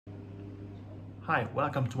Hi,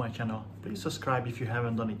 welcome to my channel. Please subscribe if you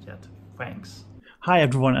haven't done it yet. Thanks. Hi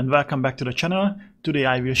everyone and welcome back to the channel. Today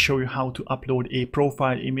I will show you how to upload a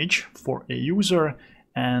profile image for a user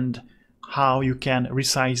and how you can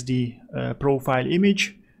resize the profile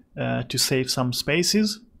image to save some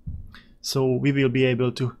spaces. So we will be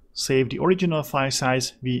able to save the original file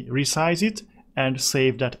size, we resize it and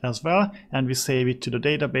save that as well, and we save it to the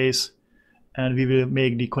database, and we will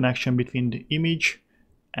make the connection between the image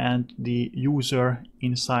and the user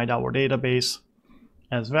inside our database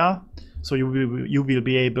as well. So you will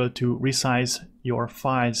be able to resize your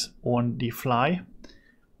files on the fly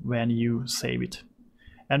when you save it.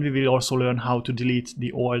 And we will also learn how to delete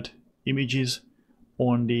the old images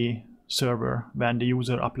on the server when the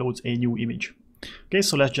user uploads a new image. Okay,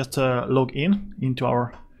 so let's just log in into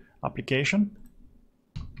our application.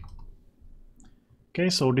 Okay,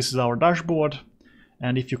 so this is our dashboard,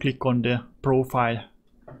 and if you click on the profile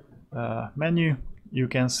menu, you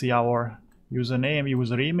can see our username,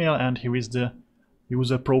 user email, and here is the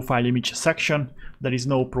user profile image section. There is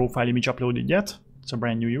no profile image uploaded yet. It's a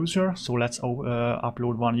brand new user, so let's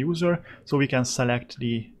upload one user. So we can select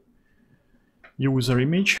the user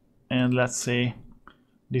image, and let's say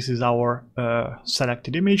this is our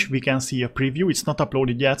selected image. We can see a preview. It's not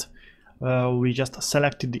uploaded yet. We just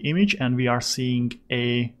selected the image and we are seeing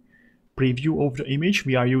a preview of the image.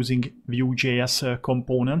 We are using Vue.js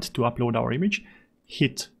component to upload our image.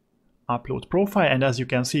 Hit upload profile, and as you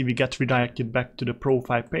can see, we get redirected back to the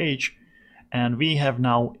profile page, and we have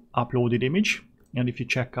now uploaded image. And if you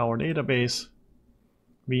check our database,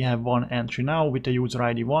 we have one entry now with the user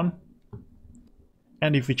ID 1.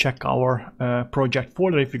 And if we check our project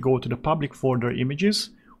folder, if we go to the public folder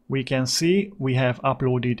images, we can see we have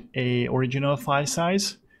uploaded a original file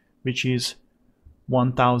size, which is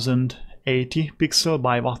 1080 pixel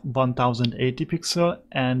by 1080 pixel,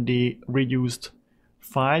 and the reduced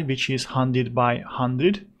file, which is 100 by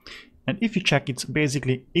 100. And if you check, it's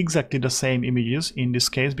basically exactly the same images in this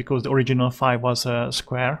case, because the original file was a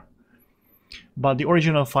square, but the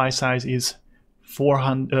original file size is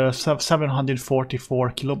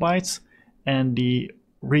 744 kilobytes, and the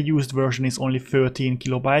reduced version is only 13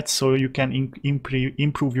 kilobytes, so you can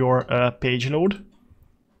improve your page load.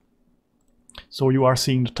 So you are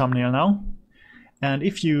seeing the thumbnail now. And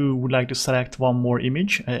if you would like to select one more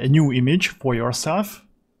image, a new image for yourself,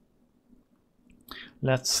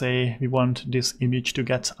 let's say we want this image to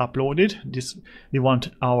get uploaded. We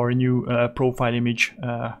want our new profile image,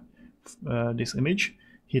 this image.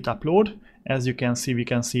 Hit upload. As you can see, we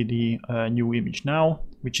can see the new image now,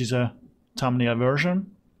 which is a thumbnail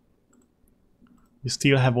version. We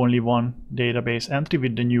still have only one database entry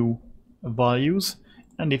with the new values,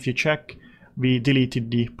 and if you check, we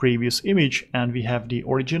deleted the previous image and we have the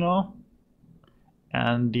original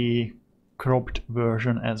and the cropped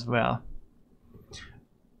version as well.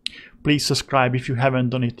 Please subscribe if you haven't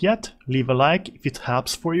done it yet, leave a like if it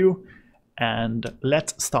helps for you, and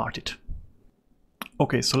let's start it.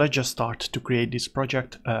 Okay, so let's just start to create this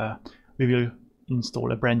project. We will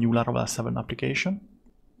install a brand new Laravel 7 application.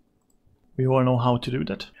 We all know how to do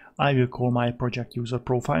that. I will call my project user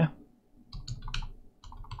profile.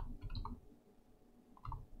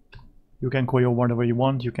 You can call your whatever you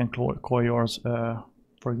want. You can call yours,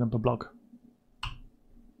 for example, blog.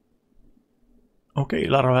 Okay,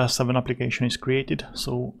 Laravel 7 application is created.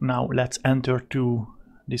 So now let's enter to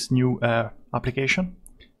this new application.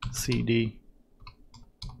 cd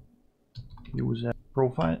user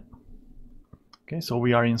profile. Okay, so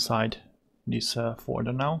we are inside this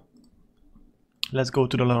folder now. Let's go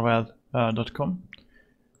to the Laravel.com.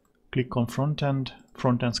 Click on front-end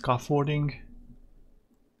scaffolding.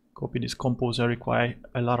 Copy this composer, require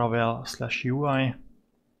a Laravel/UI.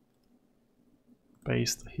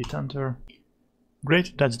 Paste, hit enter.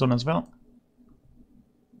 Great, that's done as well.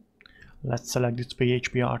 Let's select this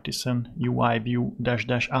PHP artisan UI view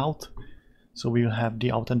 --out. So we will have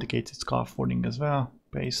the authenticated scaffolding as well.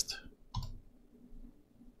 Paste.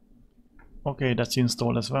 Okay, that's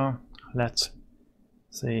installed as well. Let's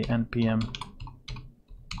say npm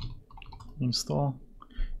install.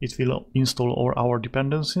 It will install all our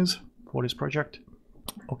dependencies for this project.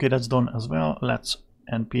 Okay, that's done as well. Let's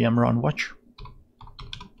npm run watch.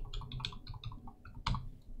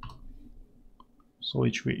 So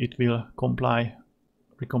it will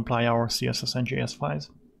recompile our CSS and JS files.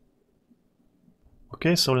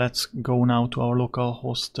 Okay, so let's go now to our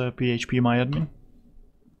localhost phpMyAdmin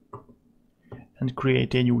and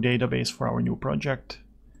create a new database for our new project.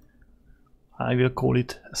 I will call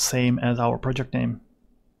it same as our project name.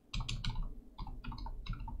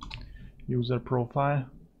 User profile.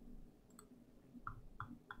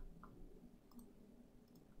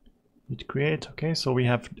 Hit create. Okay, so we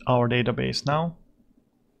have our database now.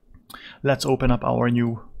 Let's open up our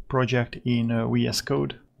new project in VS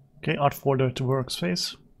Code. Okay, add folder to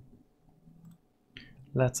workspace.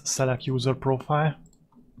 Let's select user profile.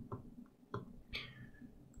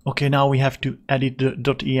 Okay, now we have to edit the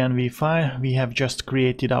 .env file. We have just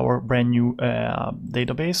created our brand new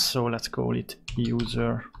database, so let's call it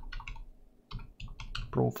user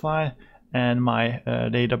profile, and my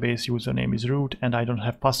database username is root, and I don't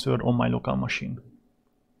have password on my local machine.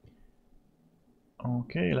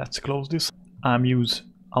 Okay, let's close this. I'm use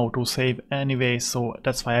autosave anyway, so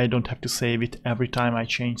that's why I don't have to save it every time I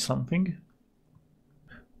change something.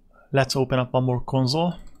 Let's open up one more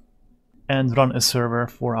console and run a server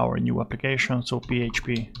for our new application. So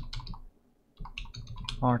php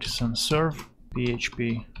artisan serve,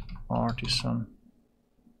 php artisan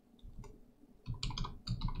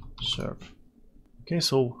serve. Okay,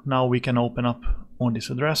 so now we can open up on this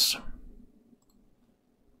address.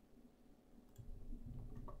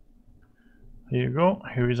 Here you go,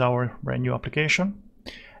 here is our brand new application.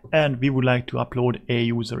 And we would like to upload a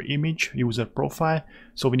user image, user profile.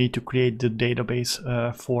 So we need to create the database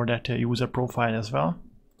for that user profile as well.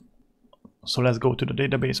 So let's go to the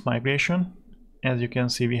database migration. As you can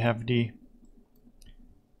see, we have the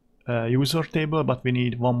user table, but we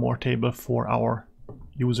need one more table for our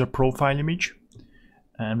user profile image.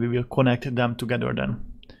 And we will connect them together then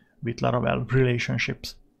with Laravel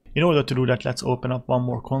relationships. In order to do that, let's open up one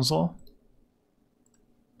more console.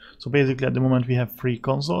 So basically at the moment we have 3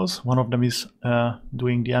 consoles. One of them is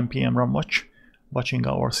doing the npm run watch, watching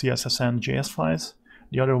our CSS and JS files.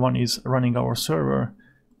 The other one is running our server,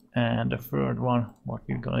 and the third one, what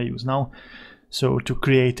we're gonna use now. So to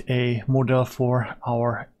create a model for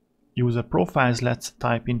our user profiles, let's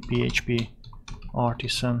type in php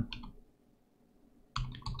artisan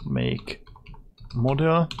make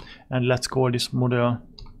model, and let's call this model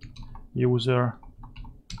user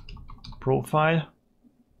profile.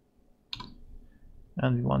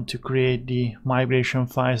 And we want to create the migration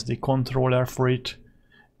files, the controller for it,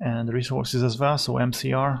 and the resources as well. So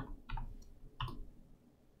mcr.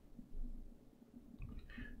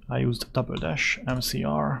 I used double dash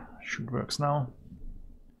mcr, should works now.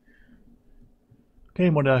 Okay,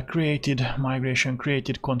 model created, migration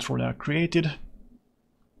created, controller created.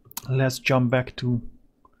 Let's jump back to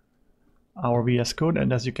our VS Code,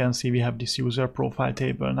 and as you can see, we have this user profile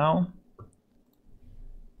table now.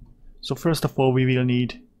 So first of all, we will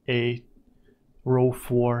need a row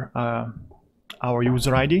for our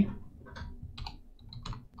user ID.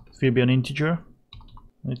 It will be an integer.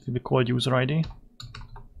 It will be called user ID.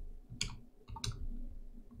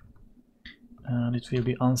 And it will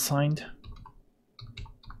be unsigned.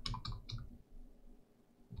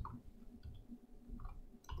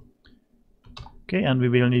 Okay, and we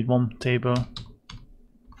will need one table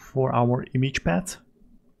for our image path.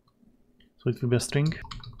 So it will be a string.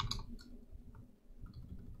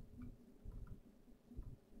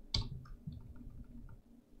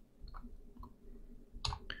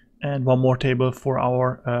 And one more table for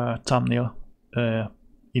our thumbnail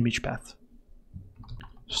image path.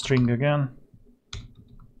 String again,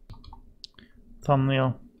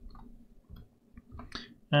 thumbnail,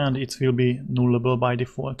 and it will be nullable by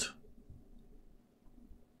default.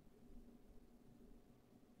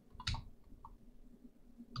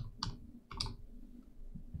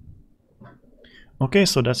 Okay,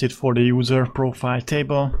 so that's it for the user profile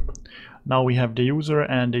table. Now we have the user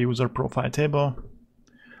and the user profile table.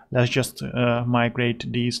 Let's just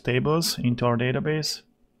migrate these tables into our database.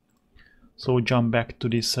 So jump back to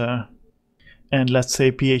this and let's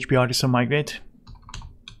say php artisan migrate.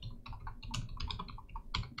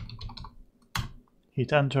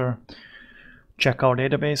 Hit enter, check our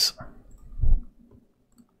database,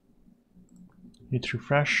 hit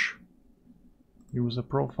refresh, user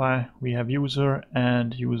profile, we have user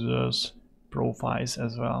and users profiles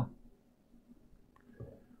as well,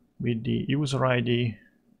 with the user ID,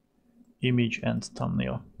 image and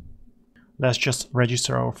thumbnail. Let's just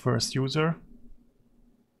register our first user.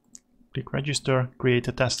 Click register, create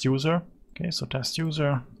a test user. Okay, so test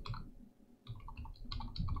user.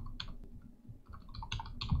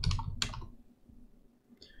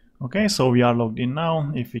 Okay, so we are logged in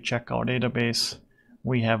now. If we check our database,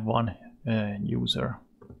 we have one user.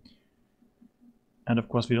 And of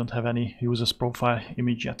course, we don't have any user's profile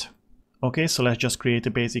image yet. Okay, so let's just create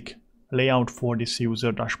a basic layout for this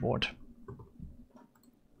user dashboard.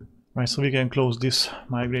 Right, so we can close this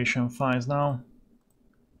migration files now.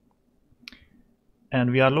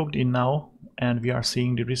 And we are logged in now, and we are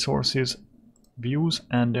seeing the resources, views,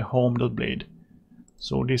 and the home.blade.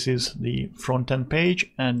 So this is the front-end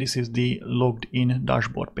page, and this is the logged in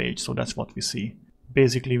dashboard page. So that's what we see.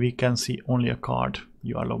 Basically, we can see only a card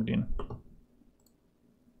you are logged in.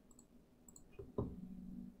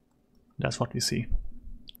 That's what we see.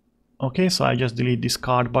 Okay, so I just delete this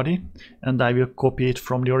card body, and I will copy it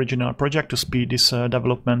from the original project to speed this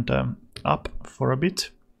development up for a bit.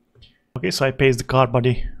 Okay, so I paste the card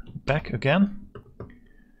body back again.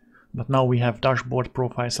 But now we have dashboard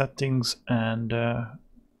profile settings, and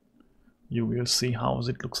you will see how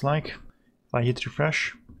it looks like if I hit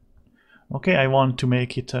refresh. Okay, I want to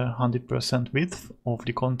make it 100% width of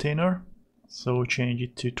the container, so change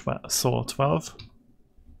it to 12.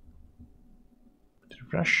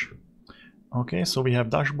 Refresh. Okay, so we have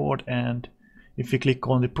dashboard, and if we click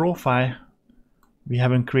on the profile, we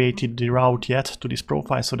haven't created the route yet to this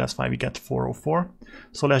profile, so that's why we get 404.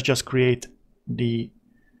 So let's just create the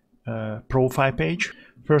profile page.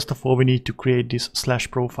 First of all, we need to create this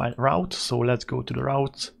 /profile route. So let's go to the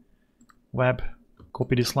routes, web,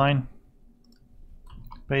 copy this line,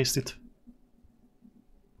 paste it,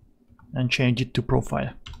 and change it to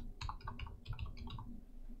profile.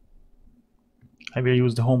 I will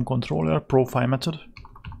use the home controller profile method,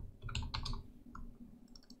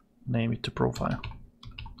 name it to profile.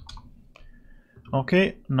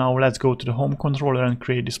 Okay, now let's go to the home controller and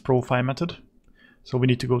create this profile method. So we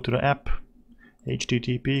need to go to the app,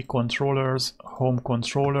 HTTP controllers, home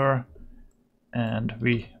controller, and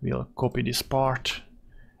we will copy this part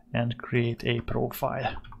and create a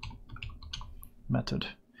profile method.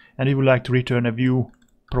 And we would like to return a view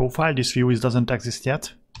profile. This view doesn't exist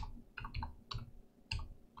yet,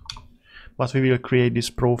 but we will create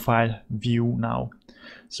this profile view now.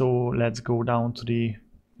 So let's go down to the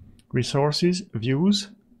resources,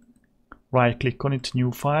 views, right click on it,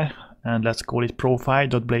 new file, and let's call it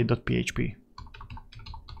profile.blade.php.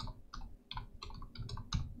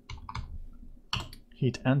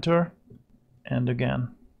 Hit enter, and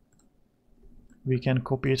again we can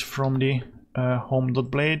copy it from the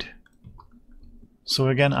home.blade. So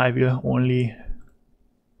again I will only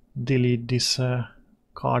delete this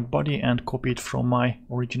card body and copy it from my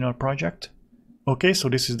original project. Okay, so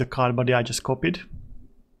this is the card body I just copied.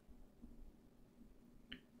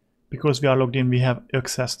 Because we are logged in, we have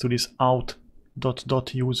access to this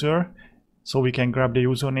out.user, so we can grab the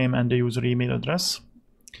username and the user email address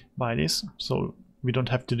by this. So we don't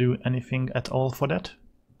have to do anything at all for that.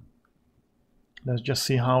 Let's just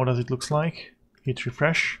see how does it looks like. Hit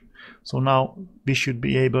refresh. So now we should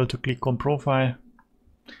be able to click on profile,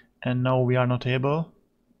 and now we are not able.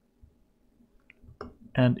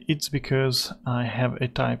 And it's because I have a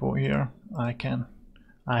typo here. I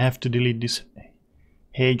have to delete this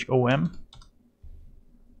HOM.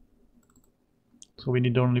 So we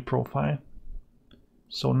need only profile.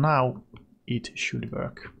 So now it should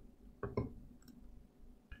work.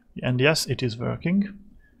 And yes, it is working.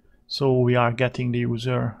 So we are getting the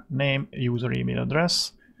user name, user email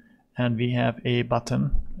address, and we have a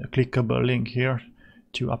button, a clickable link here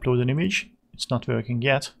to upload an image. It's not working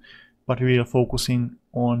yet, but we are focusing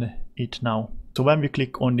on it now. So when we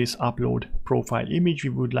click on this upload profile image, we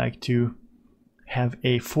would like to have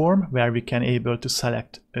a form where we can able to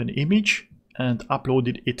select an image and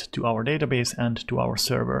upload it to our database and to our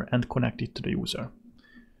server and connect it to the user.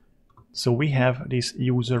 So we have this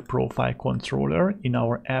user profile controller in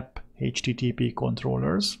our app HTTP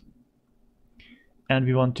controllers, and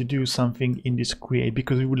we want to do something in this create,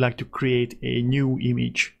 because we would like to create a new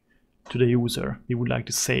image to the user. We would like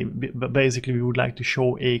to say, basically we would like to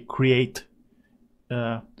show a create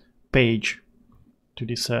page to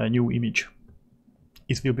this new image.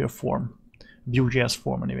 It will be a form, Vue.js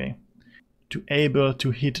form anyway. To able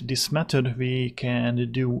to hit this method, we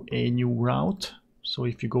can do a new route. So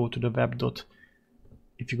if you go to the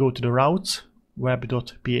routes,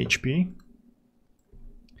 web.php,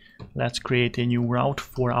 let's create a new route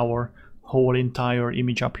for our whole entire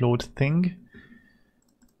image upload thing.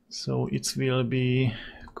 So it will be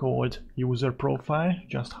called user profile,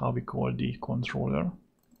 just how we call the controller,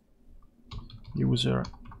 user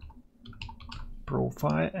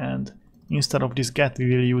profile, and instead of this get we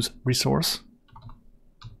will use resource.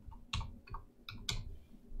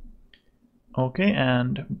 Okay,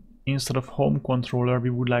 and instead of home controller we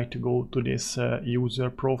would like to go to this user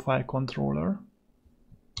profile controller,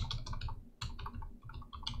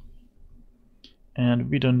 and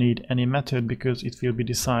we don't need any method because it will be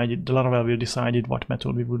decided, the Laravel will decide what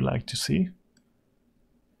method we would like to see,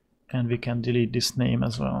 and we can delete this name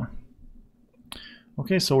as well.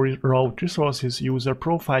 Okay, so route resources, user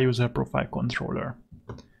profile controller.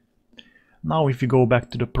 Now if we go back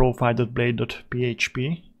to the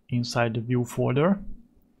profile.blade.php inside the Vue folder,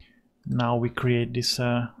 Now we create this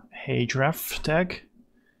href tag.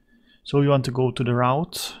 So we want to go to the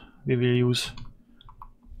route. We will use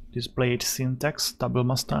this blade syntax, double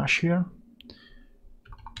mustache here,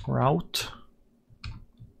 route,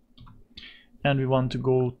 and we want to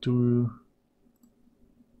go to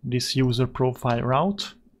this user profile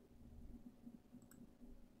route.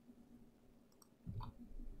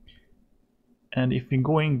 And if we're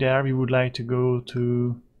going there, we would like to go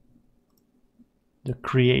to the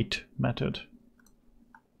create method.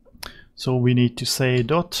 So we need to say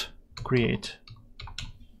dot create.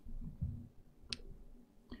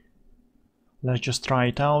 Let's just try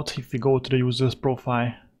it out. If we go to the user's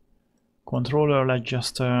profile controller, let's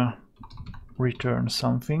just return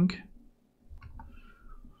something.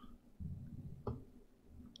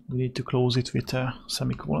 We need to close it with a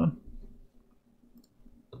semicolon.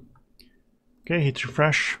 Okay, hit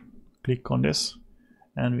refresh, click on this,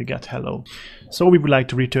 and we get hello. So we would like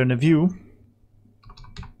to return a view.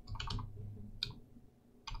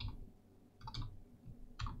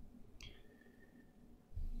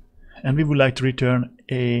 And we would like to return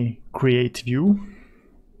a create view.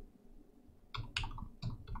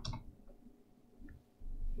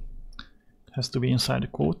 It has to be inside the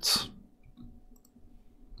quotes.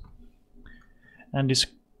 And this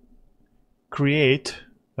create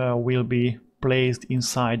will be placed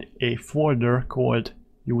inside a folder called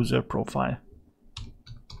user profile.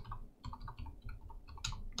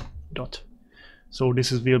 Dot. So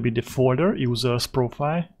this will be the folder user's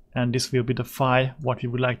profile, and this will be the file what we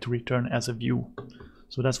would like to return as a view.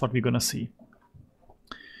 So that's what we're gonna see.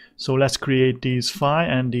 So let's create this file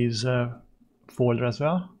and this folder as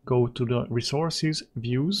well. Go to the resources,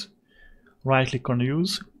 views, right click on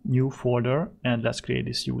use, new folder, and let's create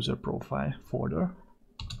this user profile folder.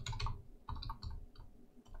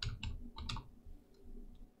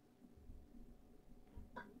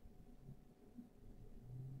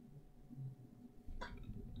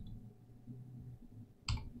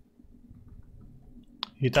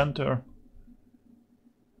 Hit enter,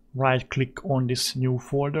 right click on this new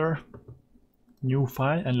folder, new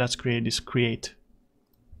file, and let's create this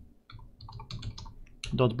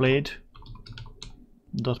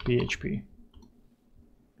create.blade.php.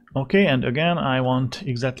 Okay, and again I want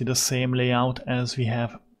exactly the same layout as we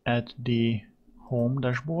have at the home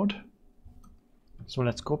dashboard. So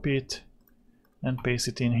let's copy it and paste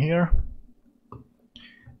it in here.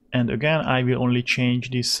 And again I will only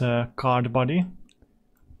change this card body.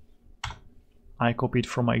 I copied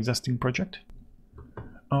from my existing project.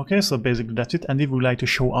 Okay, so basically that's it, and we would like to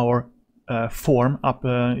show our form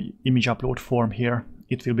image upload form here.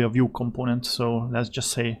 It will be a Vue component, so let's just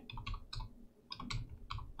say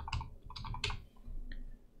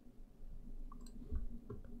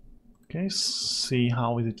okay, see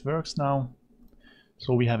how it works now.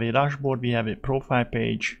 So we have a dashboard, we have a profile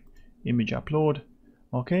page, image upload.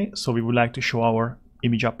 Okay, so we would like to show our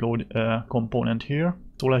image upload component here.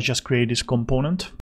 So let's just create this component.